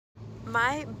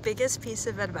My biggest piece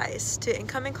of advice to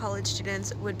incoming college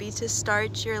students would be to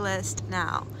start your list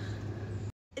now.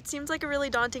 It seems like a really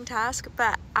daunting task,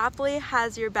 but Apply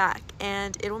has your back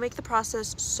and it will make the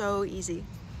process so easy.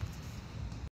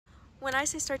 When I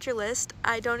say start your list,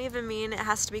 I don't even mean it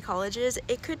has to be colleges.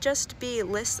 It could just be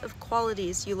lists of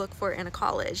qualities you look for in a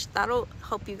college. That'll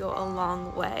help you go a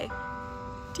long way.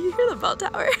 Do you hear the bell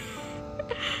tower?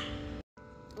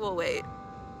 Well, wait.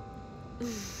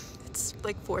 It's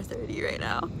like 4:30 right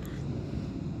now.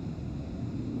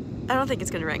 I don't think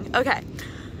it's gonna ring. Okay.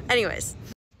 Anyways,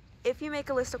 if you make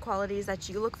a list of qualities that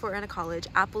you look for in a college,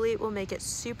 Apply will make it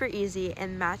super easy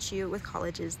and match you with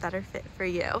colleges that are fit for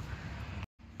you.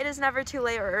 It is never too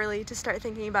late or early to start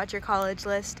thinking about your college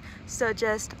list, so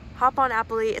just hop on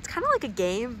Apply. It's kind of like a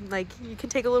game. Like, you can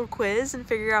take a little quiz and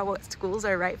figure out what schools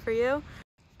are right for you.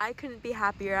 I couldn't be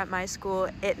happier at my school.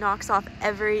 It knocks off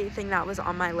everything that was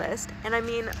on my list. And I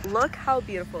mean, look how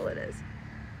beautiful it is.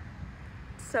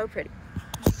 It's so pretty.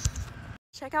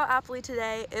 Check out Apply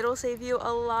today. It'll save you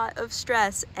a lot of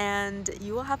stress and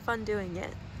you will have fun doing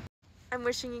it. I'm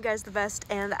wishing you guys the best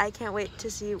and I can't wait to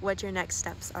see what your next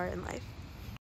steps are in life.